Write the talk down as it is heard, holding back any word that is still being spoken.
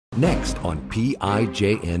Next on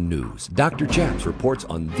PIJN News, Dr. Chaps reports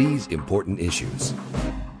on these important issues.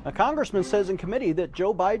 A congressman says in committee that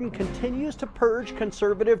Joe Biden continues to purge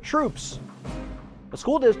conservative troops. A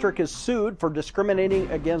school district is sued for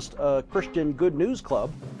discriminating against a Christian Good News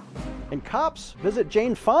Club. And cops visit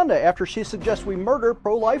Jane Fonda after she suggests we murder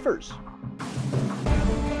pro-lifers.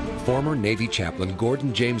 Former Navy chaplain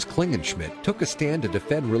Gordon James Klingenschmitt took a stand to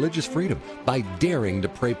defend religious freedom by daring to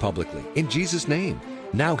pray publicly in Jesus' name.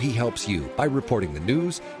 Now he helps you by reporting the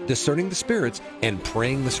news, discerning the spirits, and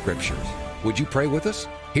praying the scriptures. Would you pray with us?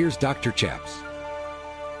 Here's Dr. Chaps.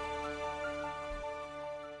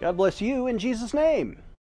 God bless you in Jesus' name.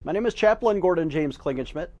 My name is Chaplain Gordon James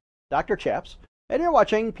Klingenschmitt, Dr. Chaps, and you're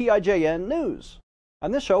watching PIJN News.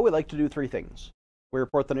 On this show, we like to do three things. We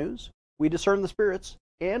report the news, we discern the spirits,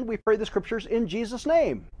 and we pray the scriptures in Jesus'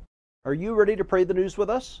 name. Are you ready to pray the news with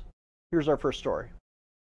us? Here's our first story.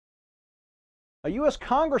 A U.S.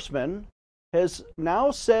 congressman has now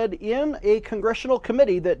said in a congressional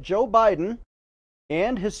committee that Joe Biden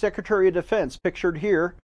and his Secretary of Defense, pictured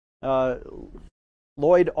here,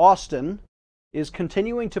 Lloyd Austin, is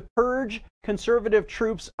continuing to purge conservative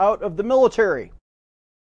troops out of the military.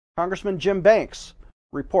 Congressman Jim Banks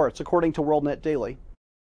reports, according to WorldNet Daily,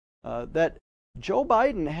 that Joe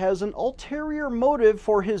Biden has an ulterior motive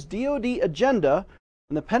for his DoD agenda,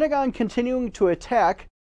 and the Pentagon continuing to attack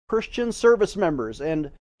Christian service members and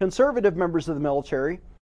conservative members of the military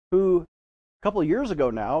who, a couple of years ago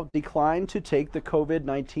now, declined to take the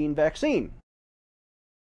COVID-19 vaccine.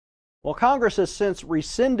 Well, Congress has since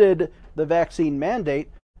rescinded the vaccine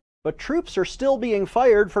mandate, but troops are still being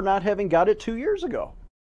fired for not having got it 2 years ago.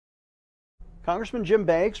 Congressman Jim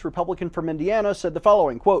Banks, Republican from Indiana, said the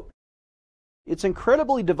following, quote, "It's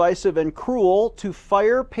incredibly divisive and cruel to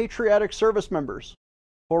fire patriotic service members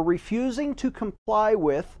for refusing to comply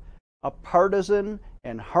with a partisan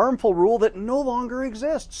and harmful rule that no longer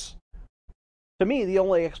exists." To me, the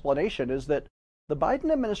only explanation is that the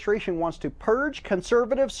Biden administration wants to purge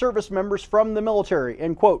conservative service members from the military,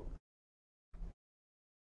 end quote.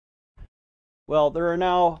 Well, there are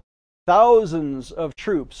now thousands of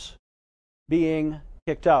troops being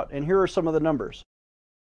kicked out, and here are some of the numbers.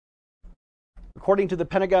 According to the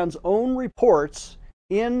Pentagon's own reports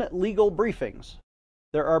in legal briefings,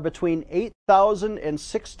 there are between 8,000 and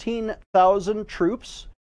 16,000 troops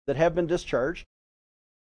that have been discharged.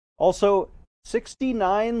 Also,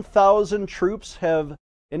 69,000 troops have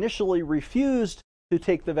initially refused to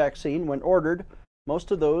take the vaccine when ordered,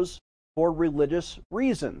 most of those for religious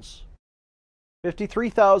reasons.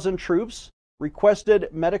 53,000 troops requested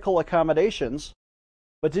medical accommodations,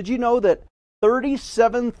 but did you know that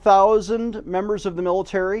 37,000 members of the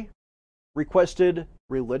military requested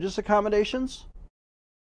religious accommodations?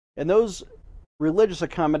 And those religious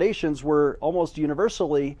accommodations were almost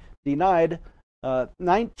universally denied.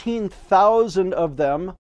 19,000 of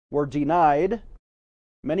them were denied.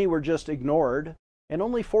 Many were just ignored. And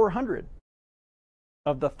only 400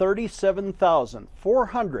 of the 37,000,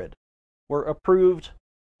 400 were approved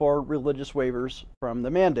for religious waivers from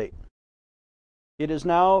the mandate. It is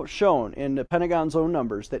now shown in the Pentagon's own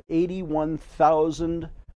numbers that 81,000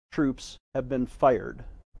 troops have been fired.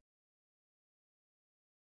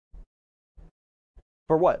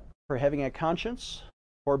 For what? For having a conscience?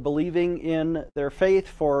 For believing in their faith?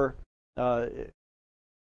 For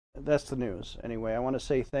that's the news. Anyway, I want to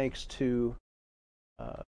say thanks to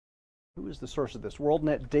who is the source of this?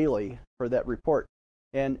 WorldNet Daily for that report.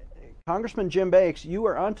 And Congressman Jim Banks, you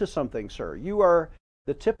are onto something, sir. You are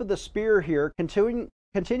the tip of the spear here, continuing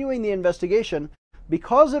the investigation.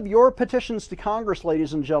 Because of your petitions to Congress,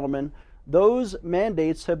 ladies and gentlemen, those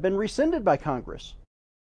mandates have been rescinded by Congress.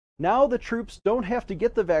 Now the troops don't have to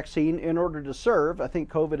get the vaccine in order to serve. I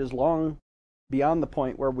think COVID is long beyond the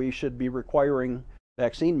point where we should be requiring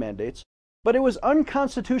vaccine mandates. But it was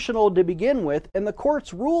unconstitutional to begin with, and the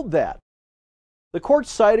courts ruled that. The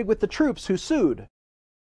courts sided with the troops who sued.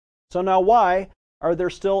 So now why are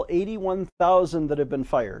there still 81,000 that have been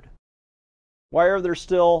fired? Why are there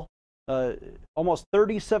still almost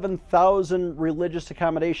 37,000 religious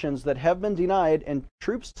accommodations that have been denied, and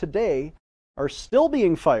troops today are still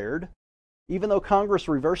being fired, even though Congress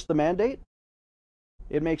reversed the mandate?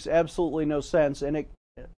 It makes absolutely no sense, and it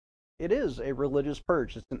is a religious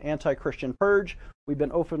purge. It's an anti-Christian purge. We've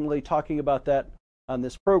been openly talking about that on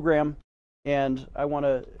this program, and I want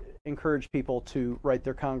to encourage people to write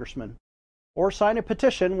their congressman or sign a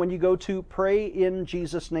petition when you go to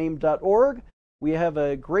prayinjesusname.org. We have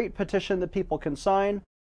a great petition that people can sign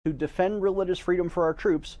to defend religious freedom for our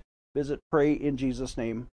troops. Visit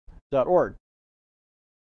prayinjesusname.org.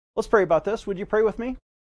 Let's pray about this. Would you pray with me?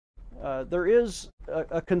 there is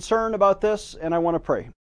a concern about this, and I want to pray.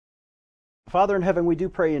 Father in heaven, we do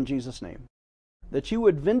pray in Jesus' name that you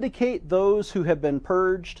would vindicate those who have been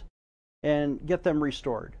purged and get them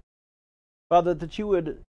restored. Father, that you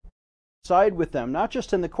would side with them, not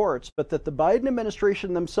just in the courts, but that the Biden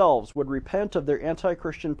administration themselves would repent of their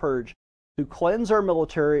anti-Christian purge to cleanse our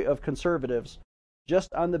military of conservatives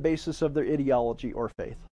just on the basis of their ideology or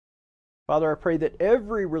faith. Father, I pray that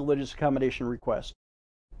every religious accommodation request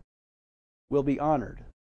will be honored,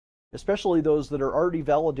 especially those that are already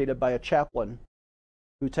validated by a chaplain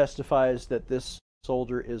who testifies that this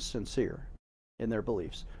soldier is sincere in their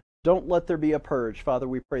beliefs. Don't let there be a purge. Father,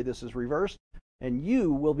 we pray this is reversed, and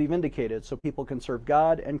you will be vindicated so people can serve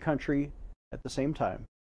God and country at the same time.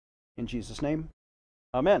 In Jesus' name,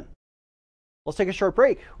 amen. Let's take a short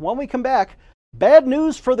break. When we come back, bad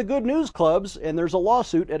news for the good news clubs, and there's a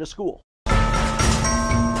lawsuit at a school.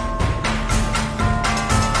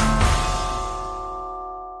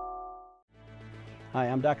 Hi,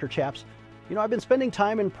 I'm Dr. Chaps. I've been spending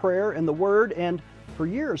time in prayer and the Word, and for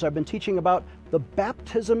years I've been teaching about the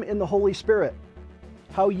baptism in the Holy Spirit,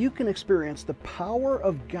 how you can experience the power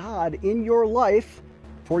of God in your life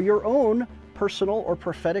for your own personal or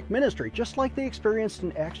prophetic ministry, just like they experienced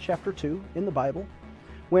in Acts chapter 2 in the Bible,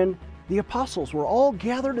 when the apostles were all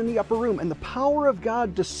gathered in the upper room and the power of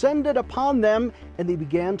God descended upon them and they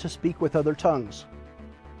began to speak with other tongues.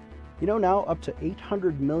 Now up to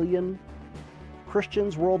 800 million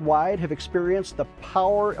Christians worldwide have experienced the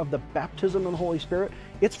power of the baptism in the Holy Spirit.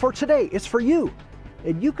 It's for today. It's for you.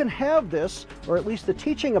 And you can have this, or at least the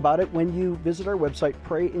teaching about it, when you visit our website,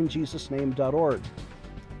 prayinjesusname.org.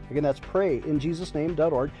 Again, that's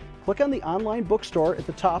prayinjesusname.org. Click on the online bookstore at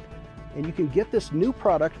the top, and you can get this new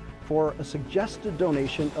product for a suggested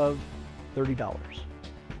donation of $30.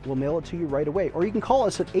 We'll mail it to you right away. Or you can call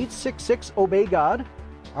us at 866-OBEY-GOD.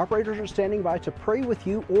 Operators are standing by to pray with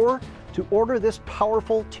you or to order this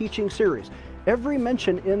powerful teaching series. Every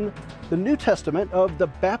mention in the New Testament of the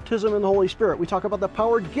baptism in the Holy Spirit. We talk about the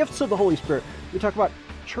powered gifts of the Holy Spirit. We talk about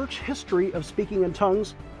church history of speaking in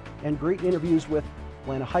tongues and great interviews with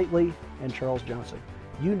Lana Heitley and Charles Johnson.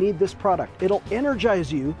 You need this product. It'll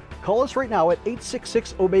energize you. Call us right now at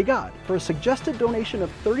 866-OBEY-GOD. For a suggested donation of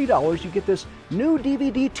 $30, you get this new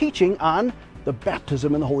DVD teaching on the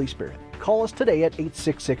baptism in the Holy Spirit. Call us today at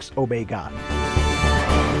 866-OBEY-GOD.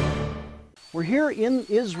 We're here in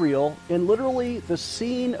Israel, in literally the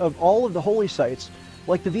scene of all of the holy sites,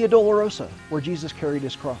 like the Via Dolorosa, where Jesus carried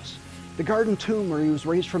his cross, the Garden Tomb, where he was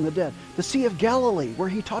raised from the dead, the Sea of Galilee, where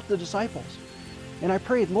he taught the disciples. And I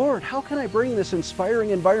prayed, Lord, how can I bring this inspiring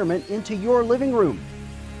environment into your living room?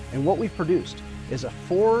 And what we've produced is a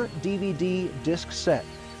 4 DVD disc set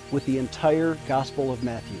with the entire Gospel of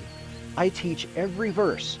Matthew. I teach every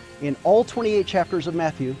verse in all 28 chapters of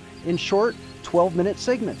Matthew in short 12-minute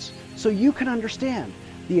segments, so you can understand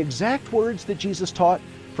the exact words that Jesus taught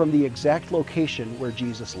from the exact location where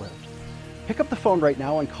Jesus lived. Pick up the phone right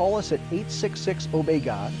now and call us at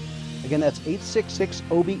 866-OBEY-GOD. Again, that's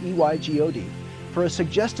 866-OBEYGOD. For a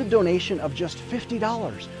suggested donation of just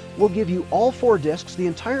 $50, we'll give you all 4 discs, the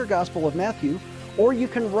entire Gospel of Matthew, or you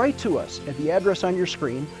can write to us at the address on your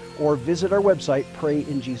screen or visit our website,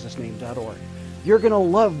 prayinjesusname.org. You're going to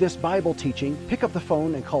love this Bible teaching. Pick up the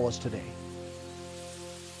phone and call us today.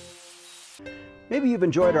 Maybe you've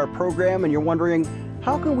enjoyed our program and you're wondering,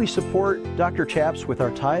 how can we support Dr. Chaps with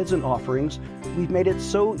our tithes and offerings? We've made it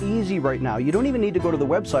so easy right now. You don't even need to go to the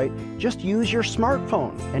website. Just use your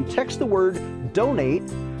smartphone and text the word donate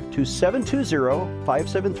to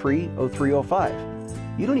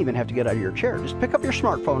 720-573-0305. You don't even have to get out of your chair. Just pick up your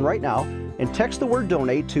smartphone right now and text the word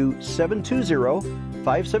donate to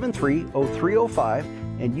 720-573-0305,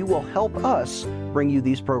 and you will help us bring you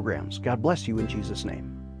these programs. God bless you in Jesus'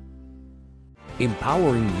 name.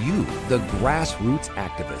 Empowering you, the grassroots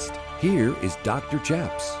activist. Here is Dr.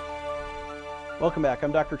 Chaps. Welcome back.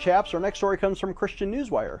 I'm Dr. Chaps. Our next story comes from Christian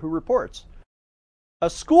Newswire, who reports a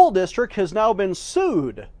school district has now been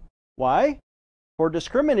sued. Why? For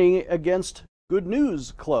discriminating against good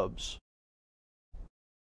news clubs.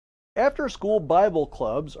 After-school Bible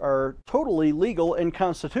clubs are totally legal and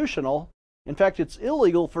constitutional. In fact, it's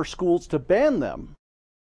illegal for schools to ban them.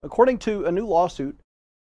 According to a new lawsuit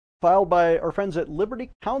filed by our friends at Liberty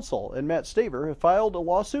Counsel and Matt Staver, have filed a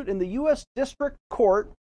lawsuit in the U.S. District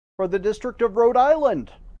Court for the District of Rhode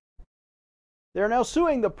Island. They are now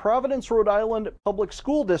suing the Providence, Rhode Island Public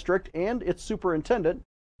School District and its superintendent,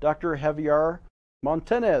 Dr. Javier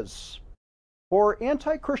Montanez, for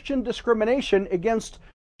anti-Christian discrimination against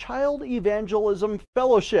Child Evangelism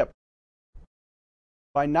Fellowship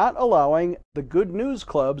by not allowing the good news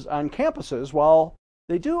clubs on campuses while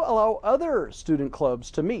they do allow other student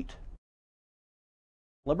clubs to meet.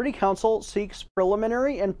 Liberty Counsel seeks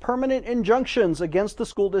preliminary and permanent injunctions against the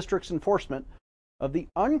school district's enforcement of the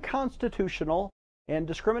unconstitutional and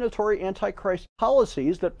discriminatory anti-Christ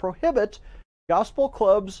policies that prohibit gospel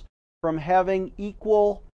clubs from having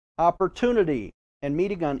equal opportunity and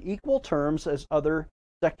meeting on equal terms as other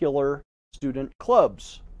secular student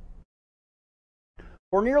clubs.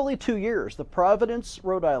 For nearly 2 years, the Providence,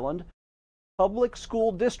 Rhode Island Public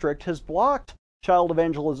School District has blocked Child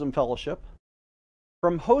Evangelism Fellowship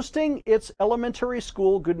from hosting its elementary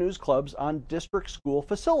school Good News Clubs on district school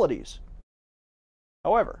facilities.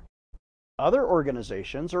 However, other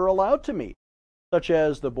organizations are allowed to meet, such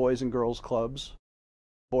as the Boys and Girls Clubs,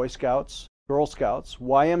 Boy Scouts, Girl Scouts,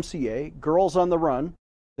 YMCA, Girls on the Run.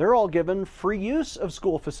 They're all given free use of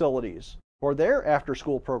school facilities for their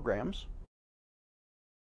after-school programs.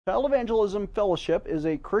 Child Evangelism Fellowship is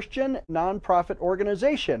a Christian nonprofit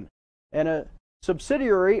organization and a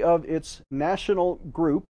subsidiary of its national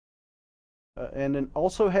group, and it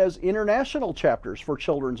also has international chapters for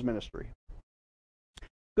children's ministry.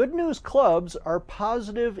 Good News Clubs are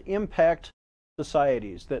positive impact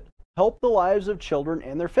societies that help the lives of children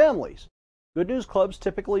and their families. Good News Clubs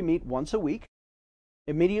typically meet once a week,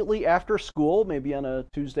 immediately after school, maybe on a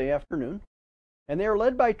Tuesday afternoon, and they are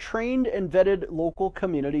led by trained and vetted local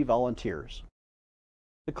community volunteers.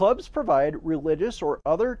 The clubs provide religious or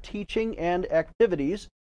other teaching and activities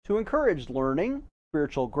to encourage learning,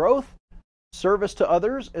 spiritual growth, service to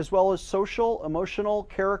others, as well as social, emotional,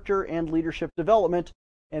 character, and leadership development,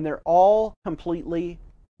 and they're all completely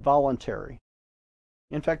voluntary.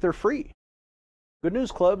 In fact, they're free. Good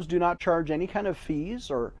News Clubs do not charge any kind of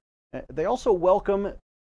fees, or they also welcome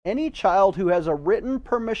any child who has a written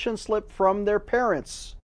permission slip from their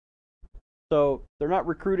parents. So they're not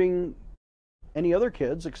recruiting any other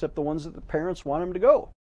kids except the ones that the parents want them to go.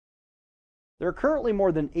 There are currently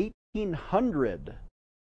more than 1,800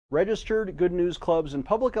 registered Good News Clubs in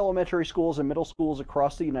public elementary schools and middle schools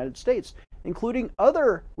across the United States, including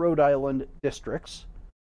other Rhode Island districts,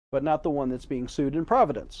 but not the one that's being sued in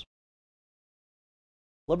Providence.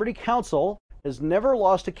 Liberty Counsel has never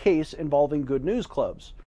lost a case involving Good News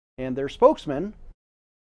Clubs, and their spokesman,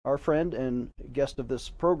 our friend and guest of this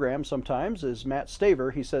program sometimes, is Matt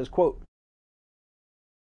Staver. He says, quote,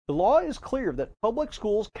 "The law is clear that public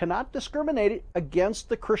schools cannot discriminate against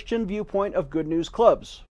the Christian viewpoint of Good News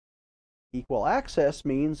Clubs. Equal access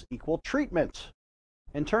means equal treatment.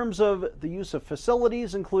 In terms of the use of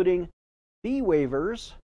facilities, including fee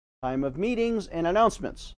waivers, time of meetings, and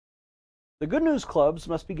announcements, the Good News Clubs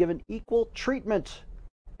must be given equal treatment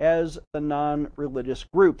as the non-religious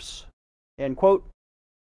groups." End quote.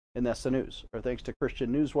 And that's the news. Our thanks to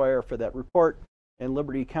Christian Newswire for that report. And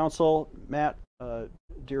Liberty Counsel, Matt,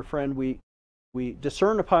 dear friend, we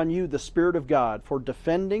discern upon you the Spirit of God for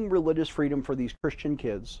defending religious freedom for these Christian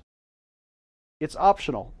kids. It's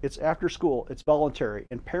optional, it's after school, it's voluntary,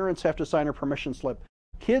 and parents have to sign a permission slip.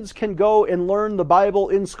 Kids can go and learn the Bible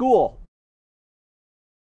in school.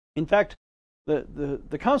 In fact,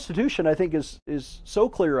 the Constitution, I think, is so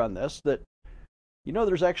clear on this that, you know,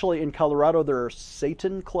 there's actually in Colorado, there are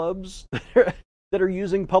Satan clubs that are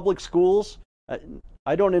using public schools.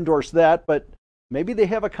 I don't endorse that, but maybe they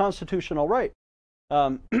have a constitutional right.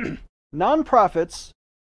 Nonprofits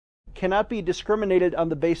cannot be discriminated on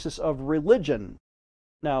the basis of religion.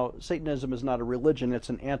 Now, Satanism is not a religion, it's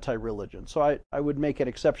an anti-religion. So I would make an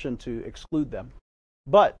exception to exclude them.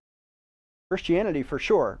 But Christianity, for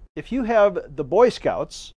sure. If you have the Boy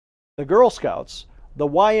Scouts, the Girl Scouts, the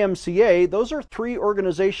YMCA, those are three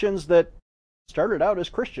organizations that started out as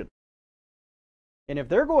Christian. And if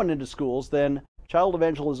they're going into schools, then Child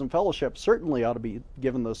Evangelism Fellowship certainly ought to be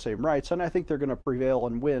given those same rights, and I think they're going to prevail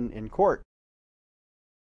and win in court.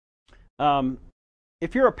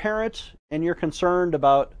 If you're a parent and you're concerned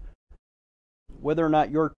about whether or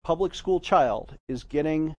not your public school child is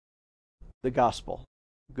getting the gospel,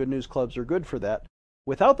 Good News Clubs are good for that.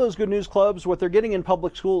 Without those Good News Clubs, what they're getting in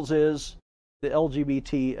public schools is the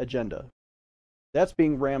LGBT agenda. That's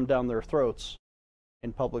being rammed down their throats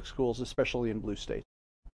in public schools, especially in blue states.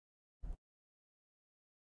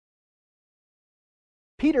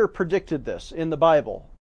 Peter predicted this in the Bible.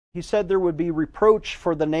 He said there would be reproach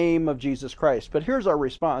for the name of Jesus Christ. But here's our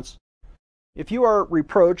response. If you are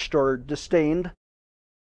reproached or disdained,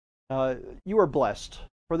 you are blessed.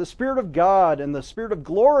 For the Spirit of God and the Spirit of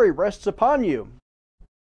glory rests upon you.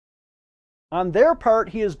 On their part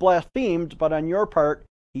he is blasphemed, but on your part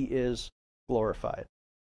he is glorified.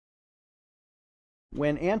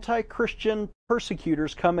 When anti-Christian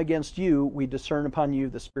persecutors come against you, we discern upon you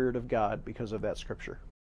the Spirit of God because of that scripture.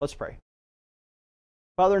 Let's pray.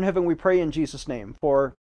 Father in heaven, we pray in Jesus' name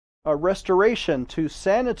for a restoration to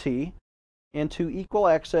sanity and to equal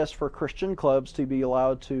access for Christian clubs to be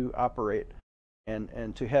allowed to operate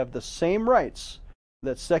and to have the same rights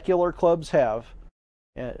that secular clubs have.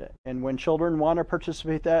 And when children want to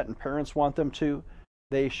participate in that and parents want them to,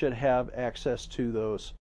 they should have access to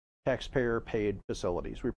those taxpayer-paid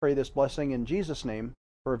facilities. We pray this blessing in Jesus' name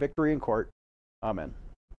for a victory in court. Amen.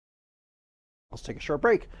 Let's take a short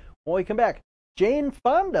break. When we come back, Jane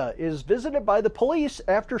Fonda is visited by the police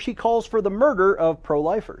after she calls for the murder of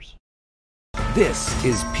pro-lifers. This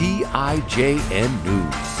is PIJN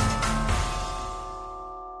News.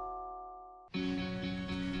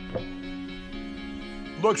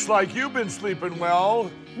 Looks like you've been sleeping well.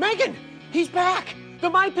 Megan, he's back. The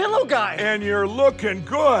My Pillow guy. And you're looking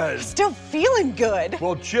good. Still feeling good.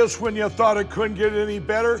 Well, just when you thought it couldn't get any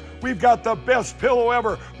better, we've got the best pillow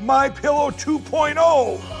ever, My Pillow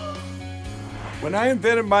 2.0. When I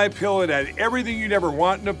invented My Pillow, it had everything you'd ever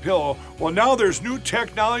want in a pillow. Well, now there's new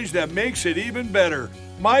technology that makes it even better.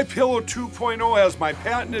 My Pillow 2.0 has my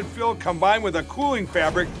patented fill combined with a cooling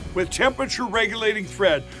fabric with temperature regulating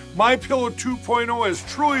thread. My Pillow 2.0 is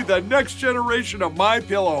truly the next generation of My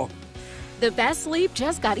Pillow. The best sleep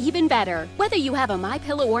just got even better. Whether you have a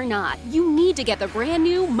MyPillow or not, you need to get the brand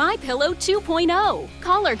new MyPillow 2.0.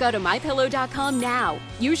 Call or go to MyPillow.com now.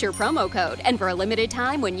 Use your promo code, and for a limited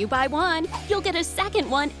time when you buy one, you'll get a second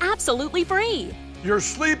one absolutely free. You're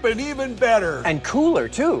sleeping even better. And cooler,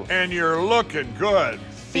 too. And you're looking good.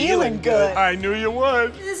 Feeling good. I knew you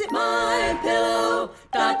would. Visit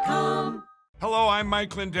mypillow.com. Hello, I'm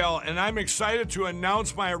Mike Lindell, and I'm excited to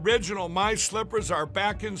announce my original My Slippers are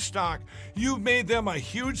back in stock. You've made them a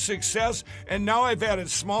huge success, and now I've added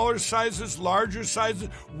smaller sizes, larger sizes,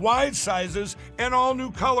 wide sizes, and all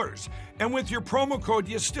new colors. And with your promo code,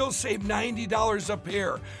 you still save $90 a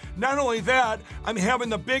pair. Not only that, I'm having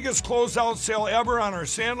the biggest closeout sale ever on our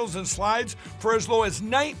sandals and slides for as low as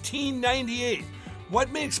 $19.98. What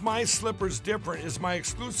makes my slippers different is my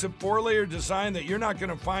exclusive 4-layer design that you're not going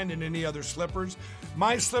to find in any other slippers.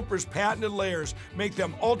 My slippers' patented layers make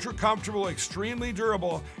them ultra comfortable, extremely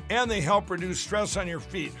durable, and they help reduce stress on your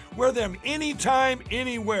feet. Wear them anytime,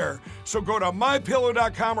 anywhere. So go to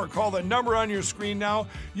mypillow.com or call the number on your screen now.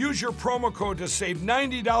 Use your promo code to save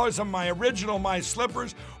 $90 on my original My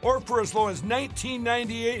Slippers, or for as low as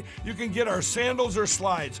 $19.98, you can get our sandals or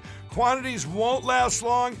slides. Quantities won't last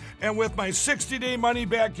long, and with my 60-day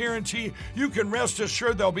money-back guarantee, you can rest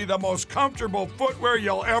assured they'll be the most comfortable footwear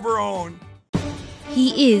you'll ever own.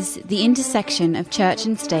 He is the intersection of church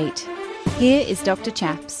and state. Here is Dr.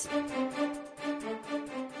 Chaps.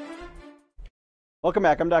 Welcome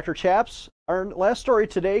back. I'm Dr. Chaps. Our last story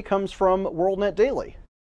today comes from WorldNet Daily,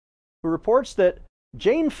 who reports that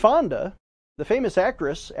Jane Fonda, the famous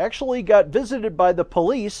actress, actually got visited by the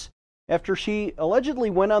police after she allegedly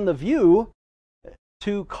went on The View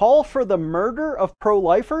to call for the murder of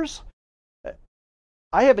pro-lifers.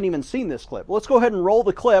 I haven't even seen this clip. Let's go ahead and roll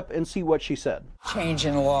the clip and see what she said. Change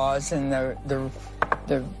in laws and the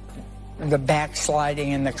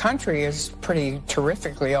backsliding in the country is pretty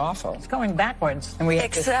terrifically awful. It's going backwards. And we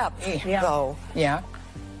have though,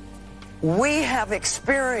 we have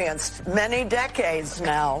experienced many decades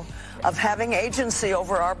now of having agency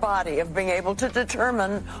over our body, of being able to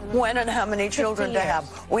determine when and how many children to have.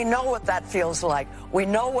 We know what that feels like. We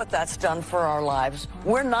know what that's done for our lives.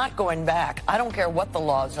 We're not going back. I don't care what the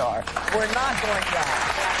laws are. We're not going back.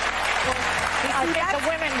 I think the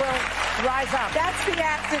women will rise up. That's the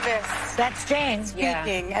activist. That's Jane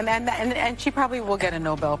speaking, and she probably will get a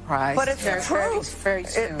Nobel Prize. But it's the truth. Very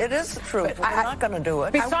soon. It is the truth. We're not going to do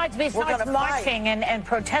it. Besides marching and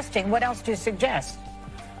protesting, what else do you suggest?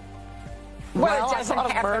 Well, it doesn't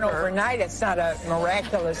happen overnight. It's not a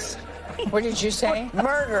miraculous. What did you say?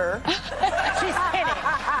 Murder. She's kidding.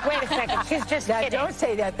 Wait a second. She's just kidding. Don't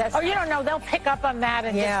say that. That's you don't know. They'll pick up on that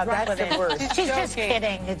and just run with the word. She's just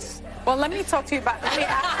kidding. Well, let me talk to you about.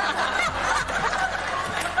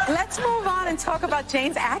 Let's move on and talk about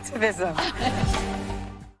Jane's activism.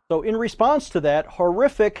 So, in response to that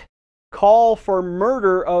horrific call for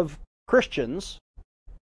murder of Christians,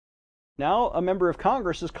 now a member of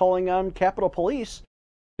Congress is calling on Capitol Police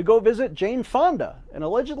to go visit Jane Fonda. And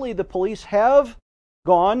allegedly the police have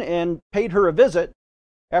gone and paid her a visit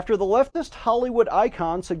after the leftist Hollywood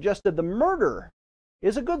icon suggested the murder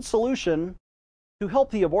is a good solution to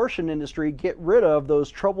help the abortion industry get rid of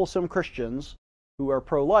those troublesome Christians who are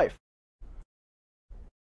pro-life.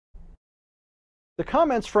 The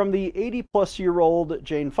comments from the 80-plus-year-old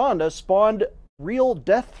Jane Fonda spawned real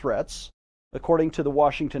death threats, according to the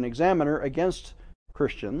Washington Examiner, against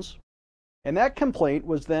Christians. And that complaint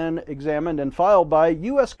was then examined and filed by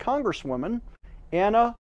U.S. Congresswoman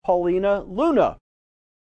Anna Paulina Luna,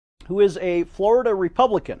 who is a Florida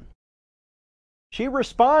Republican. She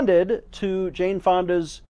responded to Jane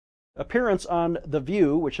Fonda's appearance on The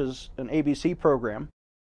View, which is an ABC program,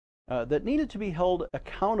 that needed to be held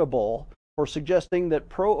accountable for suggesting that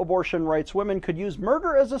pro-abortion rights women could use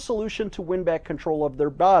murder as a solution to win back control of their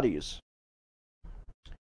bodies.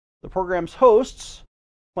 The program's hosts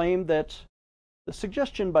claimed that the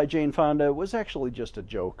suggestion by Jane Fonda was actually just a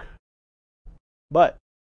joke. But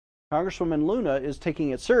Congresswoman Luna is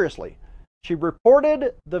taking it seriously. She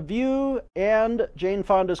reported The View and Jane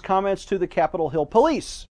Fonda's comments to the Capitol Hill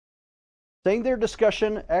Police, saying their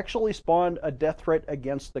discussion actually spawned a death threat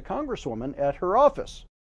against the Congresswoman at her office.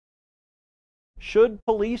 Should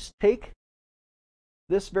police take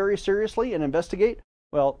this very seriously and investigate?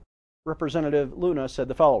 Well, Representative Luna said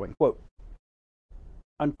the following, quote,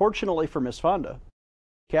 "Unfortunately for Ms. Fonda,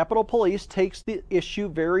 Capitol Police takes the issue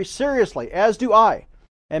very seriously, as do I,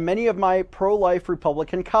 and many of my pro-life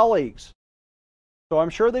Republican colleagues. So I'm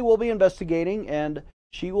sure they will be investigating, and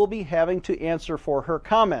she will be having to answer for her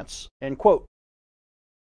comments," end quote.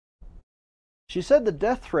 She said the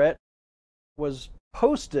death threat was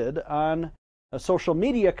posted on a social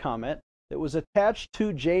media comment that was attached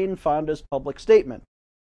to Jane Fonda's public statement.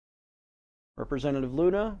 Representative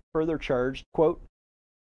Luna further charged, quote,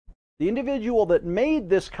 "The individual that made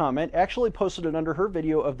this comment actually posted it under her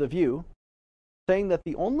video of The View, saying that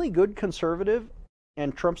the only good conservative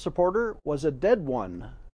and Trump supporter was a dead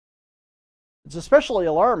one. It's especially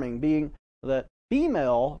alarming, being that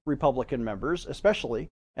female Republican members, especially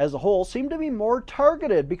as a whole, seem to be more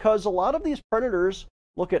targeted because a lot of these predators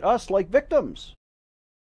look at us like victims.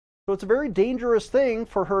 So it's a very dangerous thing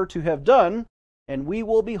for her to have done, and we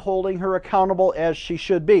will be holding her accountable as she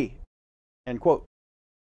should be," end quote.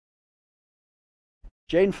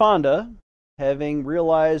 Jane Fonda, having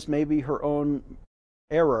realized maybe her own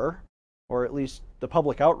error, or at least the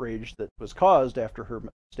public outrage that was caused after her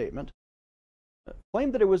statement,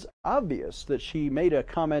 claimed that it was obvious that she made a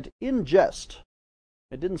comment in jest.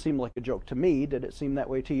 It didn't seem like a joke to me. Did it seem that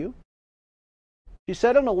way to you? She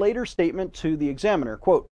said in a later statement to the Examiner,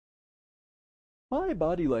 quote, "My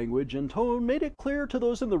body language and tone made it clear to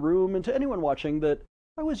those in the room and to anyone watching that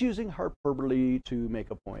I was using hyperbole to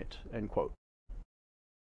make a point," end quote.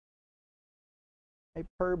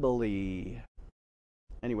 Hyperbole.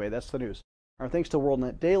 Anyway, that's the news. Our thanks to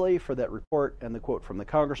WorldNet Daily for that report and the quote from the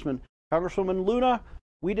Congressman. Congresswoman Luna,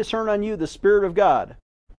 we discern on you the Spirit of God.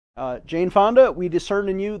 Jane Fonda, we discern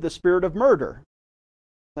in you the spirit of murder.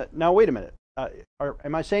 Now, wait a minute.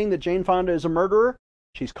 Am I saying that Jane Fonda is a murderer?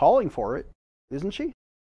 She's calling for it, isn't she?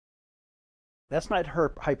 That's not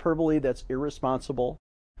her hyperbole. That's irresponsible.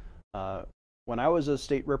 When I was a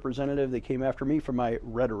state representative, they came after me for my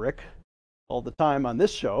rhetoric all the time on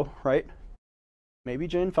this show, right? Maybe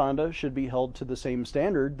Jane Fonda should be held to the same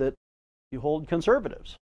standard that you hold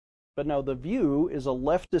conservatives. But now The View is a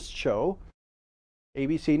leftist show.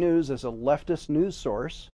 ABC News is a leftist news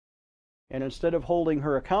source. And instead of holding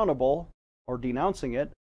her accountable or denouncing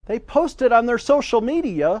it, they posted on their social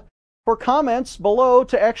media for comments below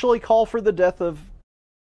to actually call for the death of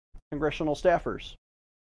congressional staffers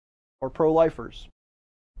or pro-lifers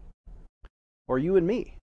or you and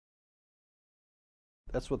me.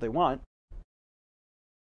 That's what they want.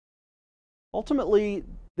 Ultimately,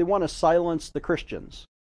 they want to silence the Christians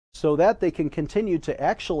so that they can continue to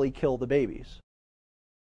actually kill the babies.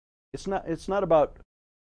 It's not about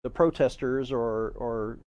the protesters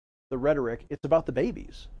or the rhetoric. It's about the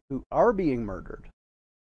babies who are being murdered.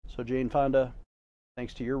 So Jane Fonda,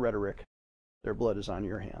 thanks to your rhetoric, their blood is on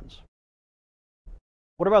your hands.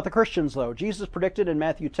 What about the Christians, though? Jesus predicted in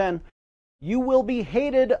Matthew 10, "You will be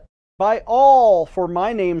hated by all for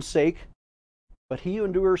my name's sake, but he who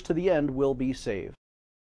endures to the end will be saved."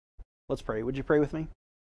 Let's pray. Would you pray with me?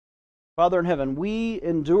 Father in heaven, we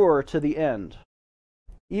endure to the end.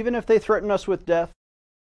 Even if they threaten us with death,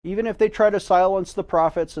 even if they try to silence the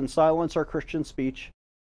prophets and silence our Christian speech,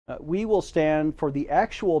 we will stand for the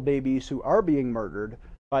actual babies who are being murdered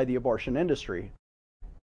by the abortion industry.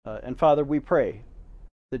 And Father, we pray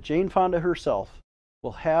that Jane Fonda herself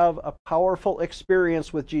will have a powerful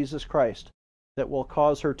experience with Jesus Christ that will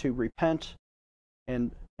cause her to repent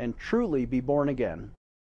and truly be born again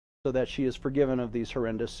so that she is forgiven of these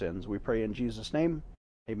horrendous sins. We pray in Jesus' name.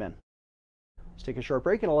 Amen. Let's take a short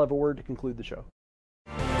break and I'll have a word to conclude the show.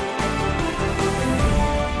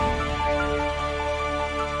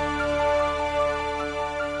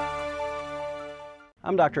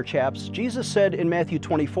 I'm Dr. Chaps. Jesus said in Matthew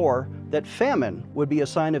 24 that famine would be a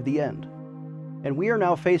sign of the end. And we are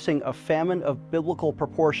now facing a famine of biblical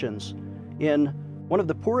proportions in one of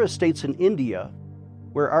the poorest states in India,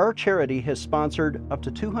 where our charity has sponsored up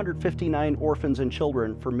to 259 orphans and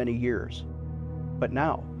children for many years. But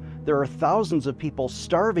now, there are thousands of people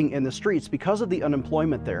starving in the streets because of the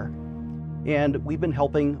unemployment there, and we've been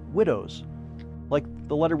helping widows, like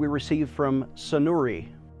the letter we received from Sanuri,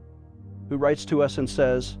 who writes to us and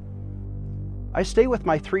says, I stay with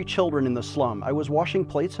my 3 children in the slum. I was washing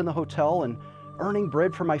plates in the hotel and earning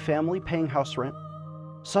bread for my family, paying house rent.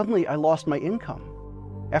 Suddenly, I lost my income.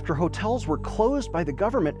 After hotels were closed by the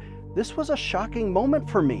government, this was a shocking moment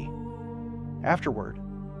for me. Afterward,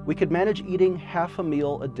 we could manage eating half a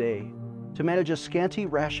meal a day to manage a scanty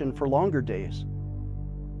ration for longer days.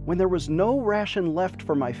 When there was no ration left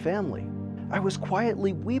for my family, I was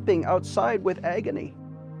quietly weeping outside with agony.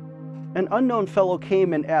 An unknown fellow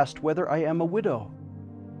came and asked whether I am a widow.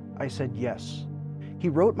 I said yes. He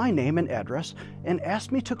wrote my name and address and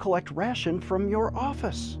asked me to collect ration from your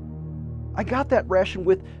office. I got that ration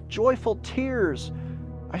with joyful tears.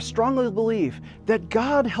 I strongly believe that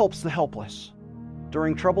God helps the helpless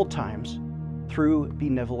during troubled times through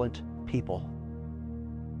benevolent people.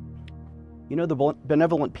 You know, the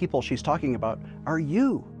benevolent people she's talking about are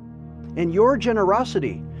you. And your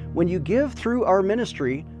generosity, when you give through our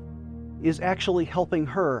ministry, is actually helping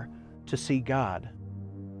her to see God.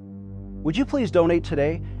 Would you please donate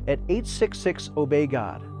today at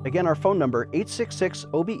 866-OBEY-GOD? Again, our phone number,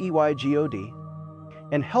 866-OBEY-GOD,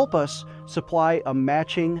 and help us supply a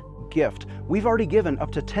matching gift. We've already given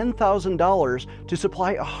up to $10,000 to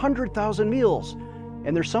supply 100,000 meals,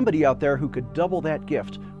 and there's somebody out there who could double that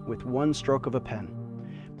gift with one stroke of a pen.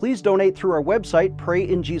 Please donate through our website,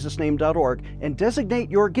 prayinjesusname.org, and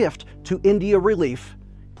designate your gift to India Relief.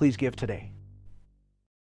 Please give today.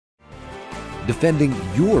 Defending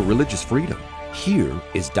your religious freedom. Here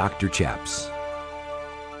is Dr. Chaps.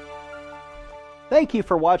 Thank you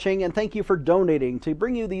for watching, and thank you for donating to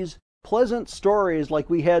bring you these pleasant stories like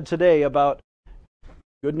we had today about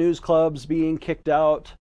good news clubs being kicked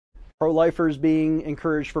out, pro-lifers being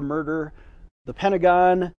encouraged for murder, the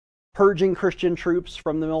Pentagon purging Christian troops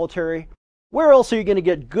from the military. Where else are you going to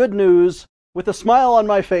get good news with a smile on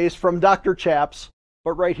my face from Dr. Chaps,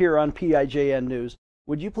 but right here on PIJN News?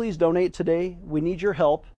 Would you please donate today? We need your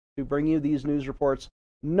help to bring you these news reports.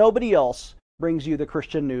 Nobody else brings you the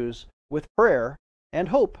Christian news with prayer and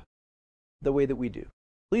hope the way that we do.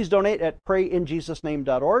 Please donate at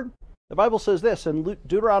prayinjesusname.org. The Bible says this in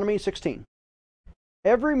Deuteronomy 16.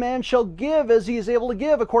 Every man shall give as he is able to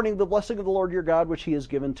give, according to the blessing of the Lord your God, which he has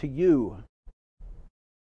given to you.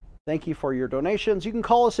 Thank you for your donations. You can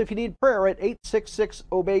call us if you need prayer at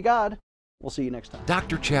 866-OBEY-GOD. We'll see you next time.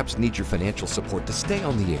 Dr. Chaps needs your financial support to stay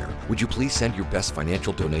on the air. Would you please send your best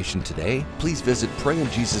financial donation today? Please visit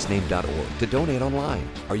prayinjesusname.org to donate online,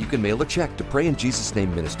 or you can mail a check to Pray in Jesus'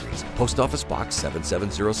 Name Ministries, Post Office Box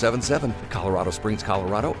 77077, Colorado Springs,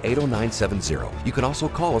 Colorado 80970. You can also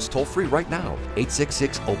call us toll-free right now,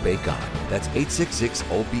 866-OBEY-GOD. That's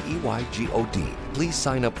 866-OBEY-GOD. Please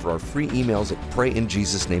sign up for our free emails at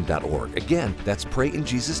prayinjesusname.org. Again, that's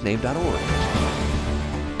prayinjesusname.org.